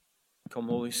Come,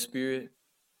 Holy Spirit,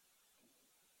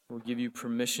 we'll give you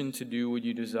permission to do what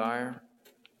you desire.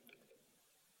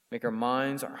 Make our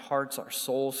minds, our hearts, our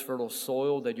souls fertile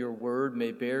soil, that your word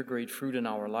may bear great fruit in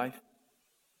our life.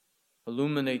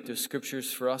 Illuminate the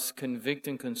scriptures for us, convict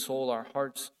and console our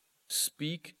hearts.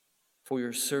 Speak, for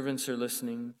your servants are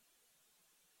listening.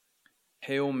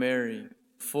 Hail Mary,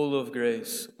 full of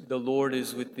grace, the Lord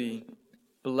is with thee.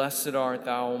 Blessed art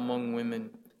thou among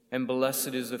women, and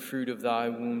blessed is the fruit of thy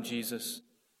womb, Jesus.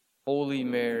 Holy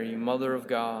Mary, Mother of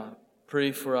God,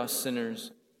 pray for us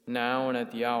sinners, now and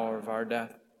at the hour of our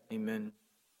death. Amen.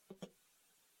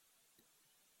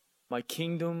 My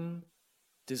kingdom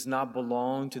does not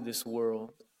belong to this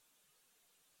world.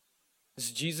 This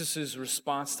is Jesus'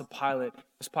 response to Pilate.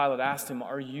 As Pilate asked him,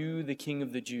 "Are you the king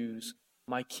of the Jews?"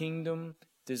 My kingdom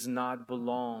does not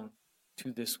belong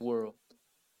to this world.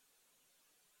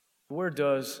 Where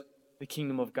does the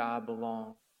kingdom of God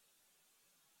belong?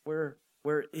 Where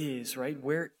is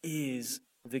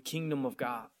the kingdom of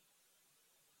God?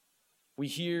 We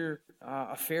hear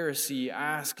a Pharisee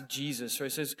ask Jesus, right?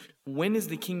 It says, when is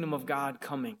the kingdom of God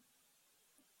coming?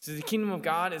 It says, the kingdom of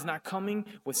God is not coming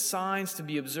with signs to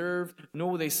be observed,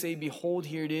 nor will they say, behold,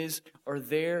 here it is, or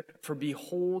there, for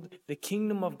behold, the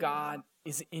kingdom of God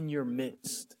is in your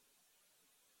midst.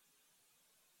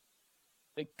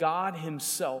 That God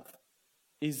himself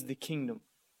is the kingdom,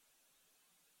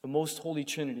 the most holy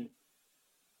Trinity.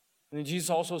 And then Jesus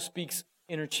also speaks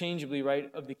interchangeably,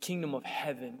 right, of the kingdom of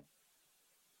heaven.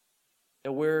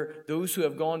 That where those who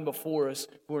have gone before us,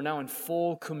 who are now in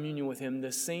full communion with him,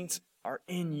 the saints are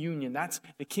in union. That's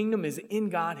the kingdom is in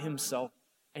God himself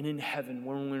and in heaven,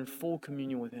 when we're in full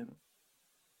communion with him.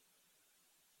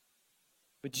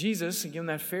 But Jesus, again,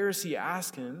 that Pharisee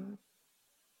asked him,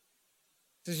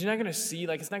 says, you're not going to see,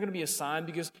 it's not going to be a sign,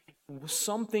 because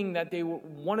something that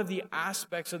one of the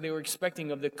aspects that they were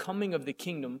expecting of the coming of the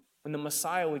kingdom, when the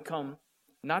Messiah would come,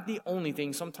 not the only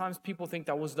thing. Sometimes people think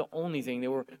that was the only thing. They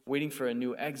were waiting for a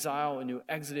new exile, a new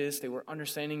exodus. They were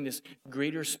understanding this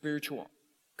greater spiritual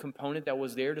component that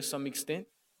was there to some extent.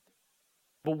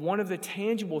 But one of the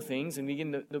tangible things, and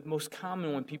again, the most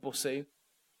common one people say,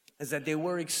 is that they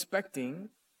were expecting,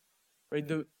 right,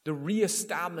 the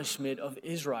reestablishment of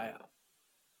Israel.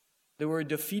 They were a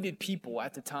defeated people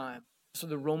at the time. So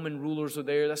the Roman rulers were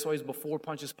there. That's why he's before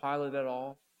Pontius Pilate at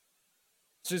all.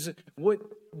 So what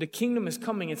the kingdom is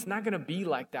coming, it's not going to be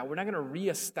like that. We're not going to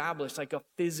reestablish like a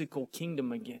physical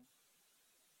kingdom again.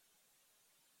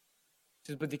 He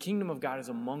says, but the kingdom of God is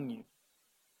among you.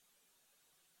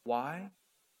 Why?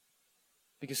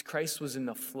 Because Christ was in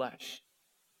the flesh.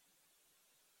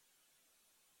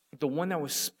 The one that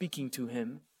was speaking to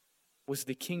him was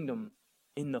the kingdom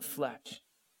in the flesh.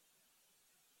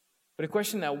 But a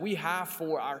question that we have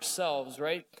for ourselves,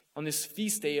 right, on this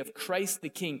feast day of Christ the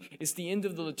King, it's the end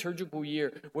of the liturgical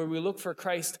year where we look for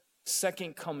Christ's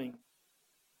second coming.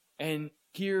 And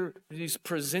here he's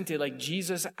presented like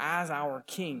Jesus as our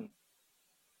King.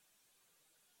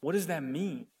 What does that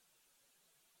mean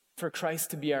for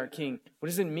Christ to be our King? What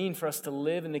does it mean for us to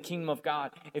live in the kingdom of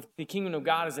God? If the kingdom of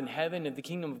God is in heaven, if the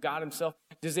kingdom of God himself,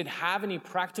 does it have any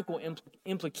practical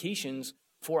implications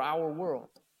for our world?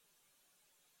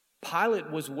 Pilate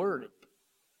was worried.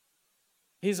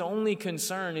 His only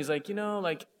concern is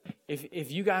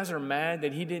if you guys are mad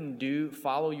that he didn't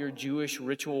follow your Jewish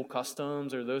ritual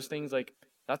customs or those things,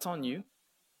 that's on you.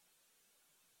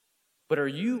 But are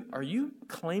you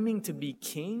claiming to be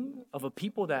king of a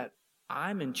people that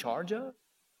I'm in charge of?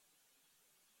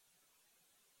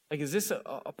 Is this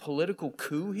a political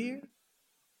coup here? And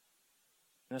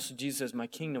that's what Jesus says, my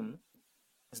kingdom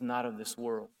is not of this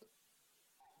world.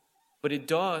 But it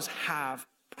does have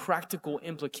practical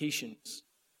implications.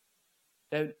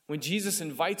 That when Jesus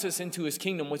invites us into his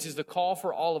kingdom, which is the call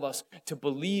for all of us to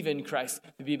believe in Christ,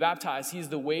 to be baptized, he is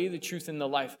the way, the truth, and the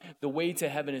life. The way to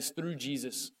heaven is through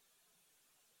Jesus.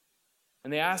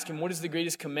 And they ask him, what is the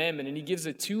greatest commandment? And he gives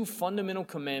the two fundamental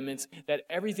commandments that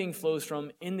everything flows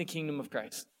from in the kingdom of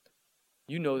Christ.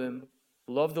 You know them.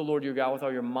 Love the Lord your God with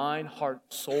all your mind, heart,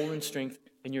 soul, and strength,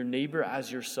 and your neighbor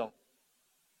as yourself.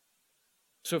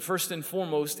 So first and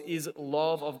foremost is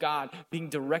love of God, being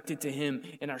directed to him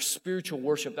in our spiritual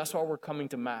worship. That's why we're coming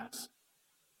to Mass.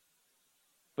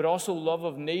 But also love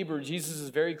of neighbor. Jesus is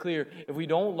very clear. If we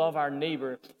don't love our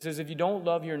neighbor, he says, if you don't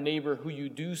love your neighbor who you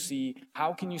do see,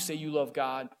 how can you say you love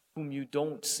God whom you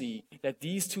don't see? That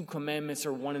these two commandments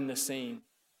are one and the same.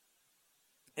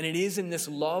 And it is in this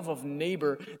love of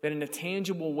neighbor that in a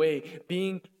tangible way,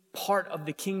 being part of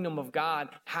the kingdom of God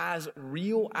has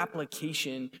real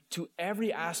application to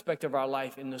every aspect of our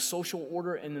life in the social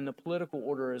order and in the political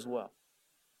order as well.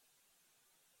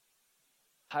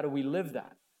 How do we live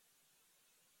that?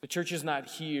 The church is not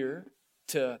here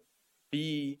to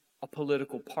be a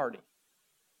political party.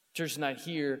 The church is not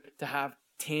here to have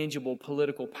tangible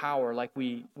political power like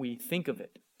we think of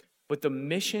it. But the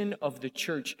mission of the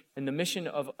church and the mission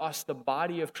of us, the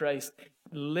body of Christ,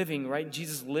 living, right?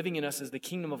 Jesus living in us as the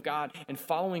kingdom of God and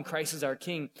following Christ as our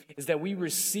king, is that we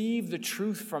receive the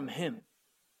truth from him.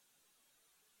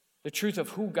 The truth of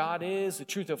who God is, the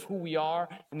truth of who we are,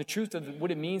 and the truth of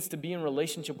what it means to be in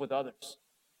relationship with others.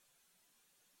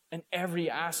 In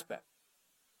every aspect.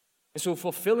 And so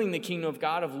fulfilling the kingdom of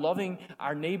God, of loving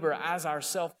our neighbor as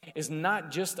ourselves, is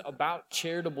not just about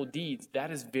charitable deeds.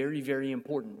 That is very, very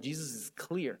important. Jesus is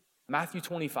clear. Matthew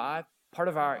 25, part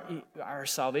of our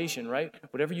salvation, right?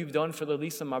 Whatever you've done for the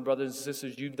least of my brothers and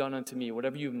sisters, you've done unto me.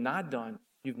 Whatever you've not done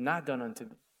unto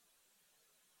me.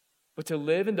 But to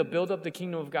live and to build up the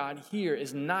kingdom of God here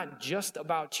is not just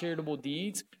about charitable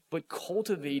deeds, but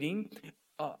cultivating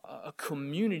a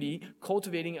community,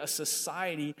 cultivating a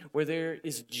society where there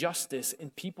is justice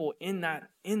and people in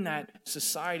that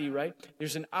society, right?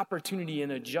 There's an opportunity in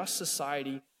a just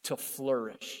society to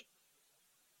flourish.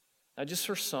 Not just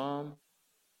for some,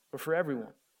 but for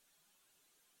everyone.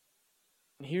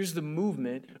 And here's the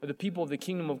movement of the people of the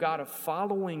kingdom of God of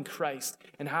following Christ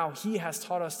and how he has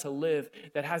taught us to live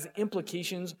that has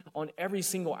implications on every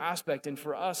single aspect. And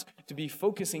for us to be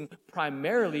focusing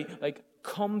primarily, like,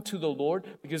 come to the Lord,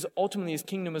 because ultimately his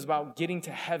kingdom is about getting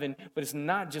to heaven, but it's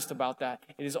not just about that.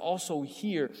 It is also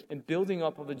here and building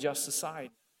up of a just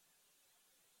society.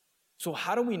 So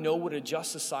how do we know what a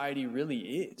just society really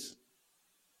is?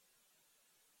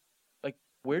 Like,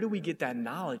 where do we get that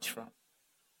knowledge from?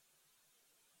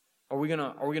 Are we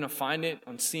gonna find it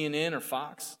on CNN or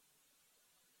Fox?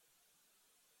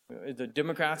 Are the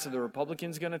Democrats or the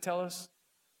Republicans gonna tell us?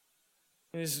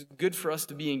 It is good for us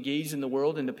to be engaged in the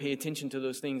world and to pay attention to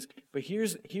those things. But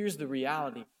here's the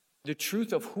reality. The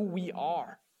truth of who we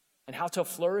are and how to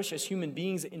flourish as human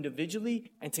beings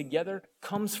individually and together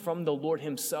comes from the Lord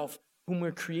himself, whom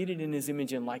we're created in his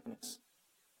image and likeness.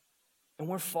 And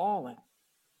we're fallen.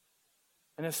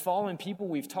 And as fallen people,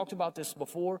 we've talked about this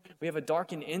before, we have a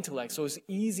darkened intellect, so it's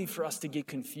easy for us to get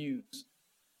confused.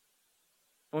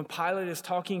 When Pilate is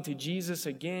talking to Jesus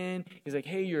again, he's like,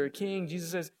 hey, you're a king. Jesus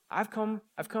says, I've come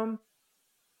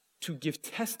to give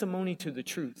testimony to the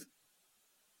truth.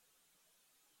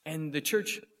 And the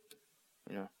church,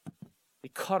 they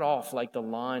cut off like the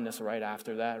line that's right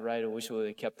after that, right? I wish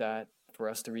they kept that for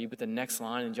us to read. But the next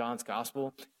line in John's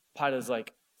gospel, Pilate is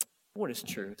like, what is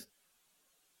truth?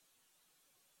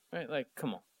 Right? Like,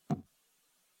 come on.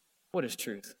 What is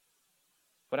truth?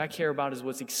 What I care about is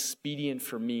what's expedient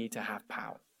for me to have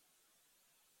power.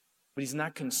 But he's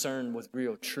not concerned with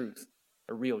real truth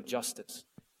or real justice.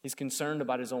 He's concerned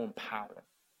about his own power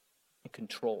and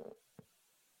control.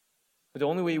 But the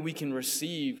only way we can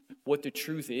receive what the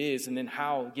truth is and then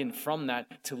how, again, from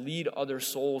that to lead other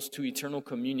souls to eternal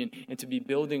communion and to be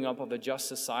building up of a just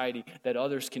society that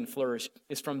others can flourish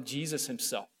is from Jesus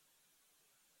himself.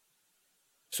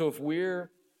 So if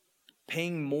we're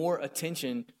paying more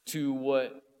attention to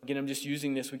what, again, I'm just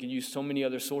using this, we could use so many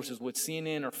other sources, what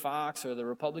CNN or Fox or the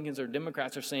Republicans or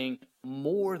Democrats are saying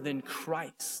more than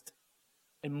Christ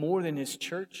and more than his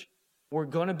church, we're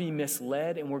going to be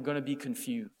misled and we're going to be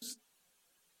confused.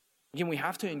 Again, we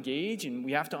have to engage and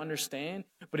we have to understand,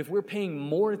 but if we're paying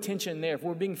more attention there, if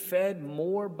we're being fed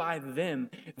more by them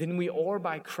than we are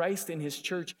by Christ and his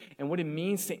church and what it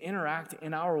means to interact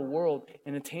in our world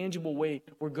in a tangible way,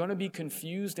 we're going to be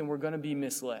confused and we're going to be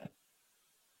misled.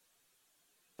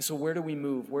 So where do we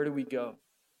move? Where do we go?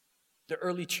 The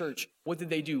early church, what did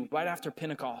they do? Right after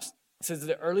Pentecost, it says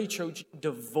the early church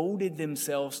devoted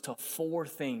themselves to four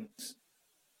things.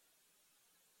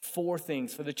 Four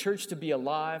things. For the church to be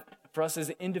alive, for us as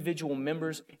individual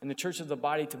members and the church of the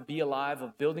body to be alive,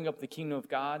 of building up the kingdom of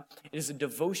God, it is a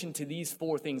devotion to these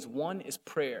four things. One is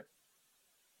prayer.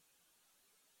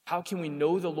 How can we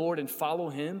know the Lord and follow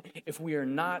him if we are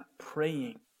not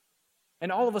praying?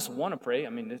 And all of us want to pray. I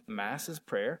mean, the Mass is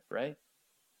prayer, right?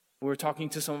 We were talking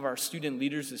to some of our student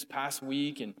leaders this past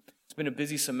week, and it's been a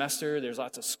busy semester. There's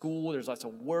lots of school. There's lots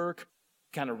of work,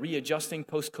 kind of readjusting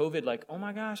post-COVID, like, oh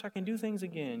my gosh, I can do things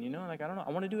again, like, I don't know.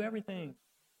 I want to do everything.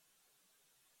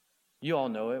 You all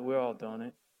know it. We're all done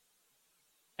it.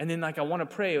 And then, like, I want to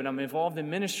pray, and I'm involved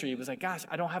in ministry. It was like, gosh,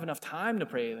 I don't have enough time to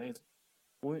pray.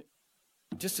 Like,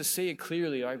 just to say it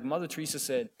clearly, like Mother Teresa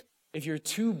said, if you're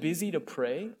too busy to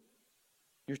pray,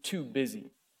 you're too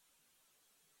busy.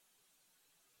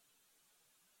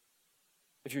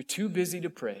 If you're too busy to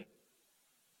pray,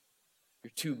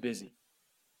 you're too busy.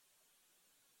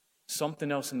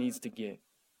 Something else needs to give.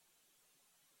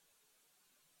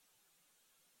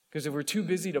 Because if we're too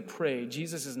busy to pray,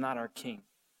 Jesus is not our king.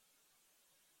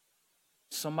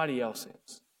 Somebody else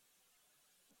is,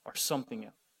 or something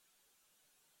else.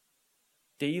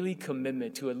 Daily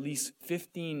commitment to at least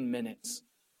 15 minutes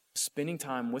spending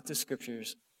time with the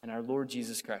scriptures and our Lord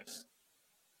Jesus Christ.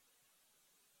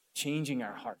 Changing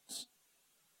our hearts.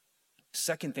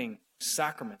 Second thing,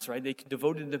 sacraments, right? They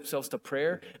devoted themselves to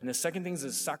prayer. And the second thing is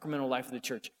the sacramental life of the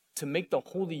church. To make the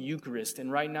Holy Eucharist,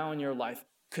 and right now in your life,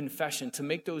 confession, to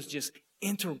make those just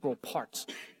integral parts.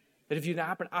 That if you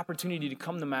have an opportunity to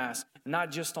come to Mass,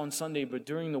 not just on Sunday, but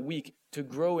during the week, to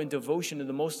grow in devotion to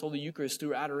the Most Holy Eucharist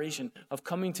through adoration, of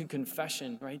coming to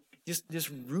confession, right?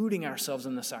 Just rooting ourselves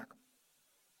in the sacrament.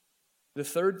 The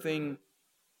third thing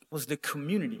was the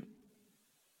community.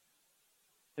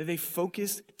 That they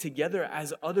focused together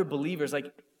as other believers,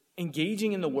 like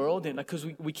engaging in the world, and because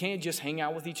we can't just hang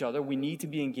out with each other. We need to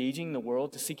be engaging in the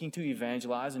world, to seeking to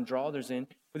evangelize and draw others in.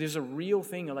 But there's a real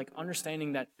thing of like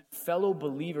understanding that fellow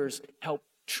believers help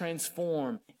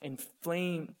transform and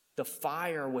flame the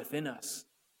fire within us.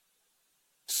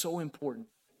 So important.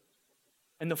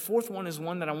 And the fourth one is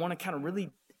one that I want to kind of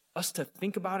really us to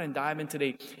think about and dive in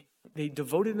today. They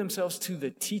devoted themselves to the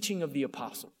teaching of the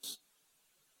apostles,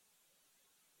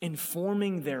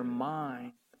 informing their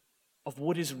mind of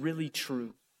what is really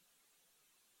true.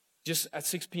 Just at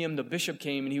 6 p.m., the bishop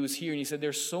came and he was here and he said,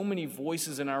 there's so many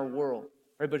voices in our world,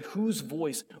 right? But whose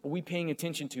voice are we paying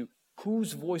attention to?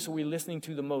 Whose voice are we listening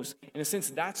to the most? In a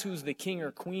sense, that's who's the king or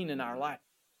queen in our life.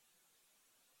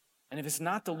 And if it's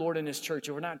not the Lord and his church,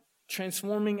 if we're not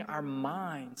transforming our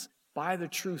minds by the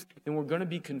truth, then we're going to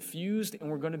be confused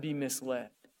and we're going to be misled.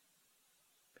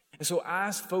 And so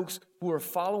as folks who are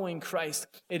following Christ,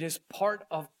 it is part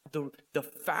of the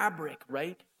fabric,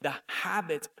 right? The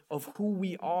habit of who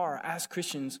we are as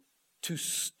Christians to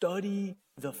study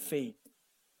the faith.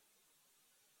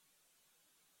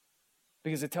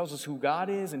 Because it tells us who God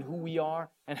is and who we are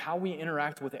and how we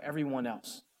interact with everyone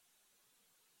else.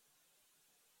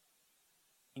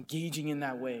 Engaging in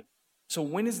that way. So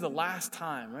when is the last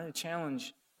time, right? A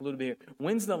challenge a little bit here.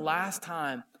 When's the last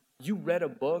time you read a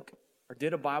book or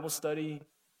did a Bible study,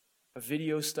 a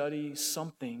video study,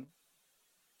 something,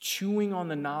 chewing on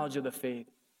the knowledge of the faith?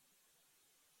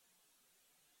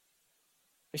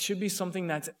 It should be something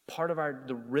that's part of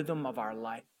the rhythm of our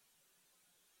life.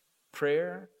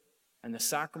 Prayer and the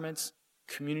sacraments,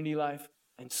 community life,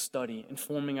 and study,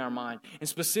 informing our mind. And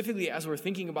specifically, as we're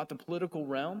thinking about the political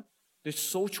realm, the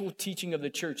social teaching of the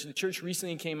church. The church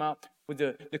recently came out with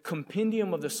the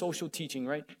compendium of the social teaching,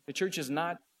 right? The church is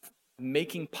not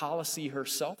making policy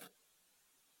herself,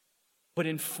 but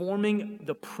informing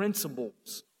the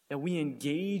principles that we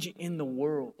engage in the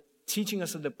world, teaching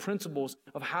us of the principles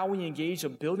of how we engage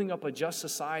of building up a just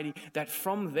society, that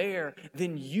from there,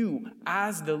 then you,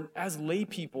 as lay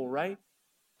people, right,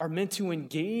 are meant to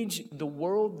engage the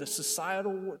world, the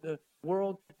societal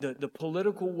world, the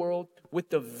political world, with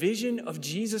the vision of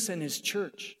Jesus and his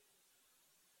church.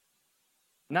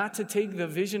 Not to take the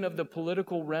vision of the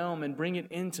political realm and bring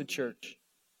it into church,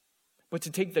 but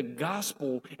to take the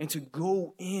gospel and to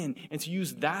go in and to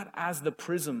use that as the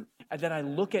prism, and that I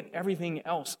look at everything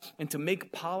else, and to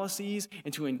make policies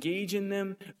and to engage in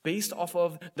them based off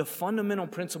of the fundamental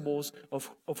principles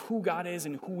of who God is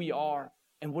and who we are,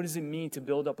 and what does it mean to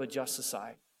build up a just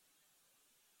society.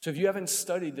 So if you haven't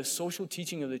studied the social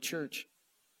teaching of the church,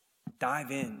 dive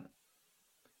in.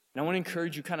 And I want to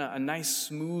encourage you, kind of a nice,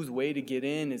 smooth way to get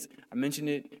in is, I mentioned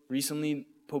it recently,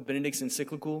 Pope Benedict's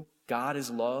encyclical, God is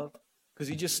Love, because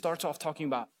he just starts off talking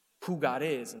about who God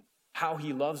is and how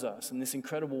he loves us in this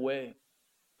incredible way.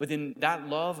 But then that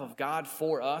love of God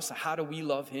for us, how do we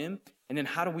love him? And then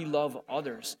how do we love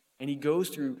others? And he goes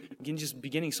through, again, just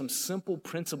beginning some simple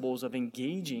principles of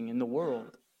engaging in the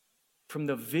world from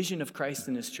the vision of Christ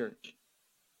and his church.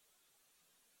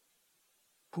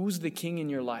 Who's the king in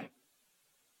your life?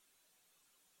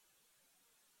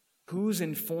 Who's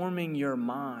informing your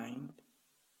mind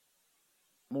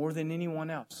more than anyone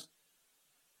else?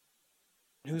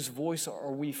 Whose voice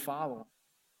are we following?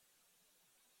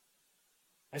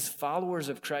 As followers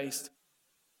of Christ,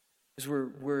 as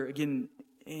we're again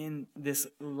in this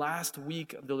last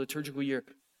week of the liturgical year,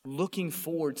 looking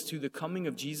forward to the coming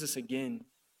of Jesus again,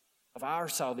 of our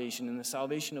salvation and the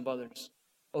salvation of others,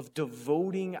 of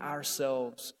devoting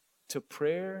ourselves to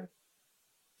prayer,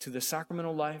 to the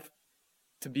sacramental life,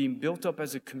 to being built up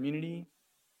as a community,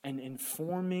 and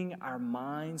informing our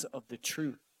minds of the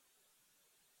truth.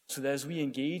 So that as we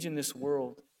engage in this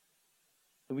world,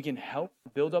 that we can help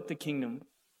build up the kingdom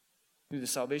through the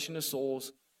salvation of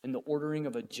souls and the ordering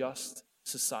of a just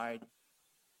society.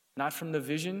 Not from the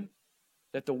vision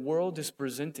that the world is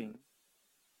presenting,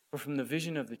 but from the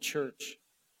vision of the church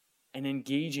and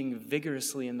engaging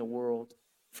vigorously in the world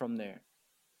from there.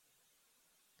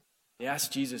 They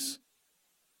asked Jesus,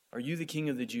 "Are you the King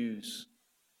of the Jews?"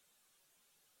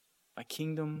 "My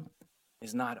kingdom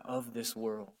is not of this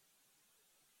world,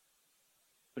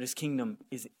 but his kingdom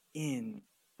is in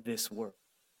this world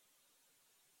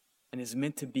and is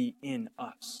meant to be in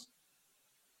us.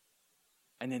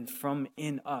 And then from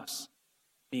in us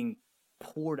being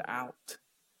poured out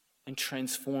and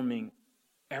transforming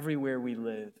everywhere we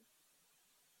live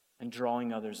and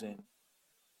drawing others in."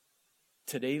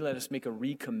 Today, let us make a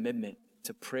recommitment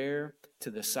to prayer,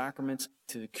 to the sacraments,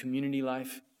 to the community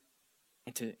life,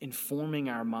 and to informing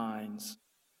our minds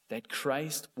that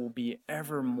Christ will be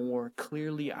ever more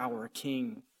clearly our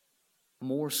King.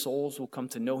 More souls will come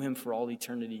to know him for all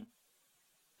eternity,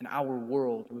 and our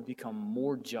world will become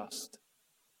more just,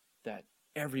 that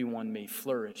everyone may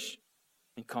flourish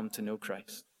and come to know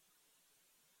Christ.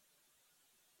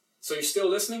 So you're still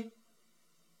listening?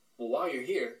 Well, while you're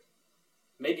here,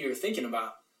 maybe you're thinking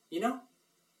about,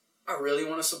 I really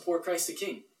want to support Christ the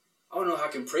King. I want to know how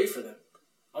I can pray for them.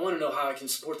 I want to know how I can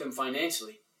support them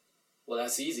financially. Well,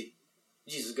 that's easy.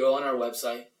 You just go on our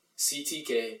website,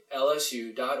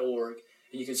 ctklsu.org,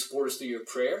 and you can support us through your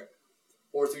prayer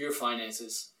or through your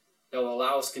finances that will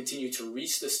allow us to continue to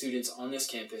reach the students on this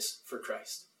campus for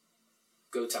Christ.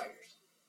 Go Tigers.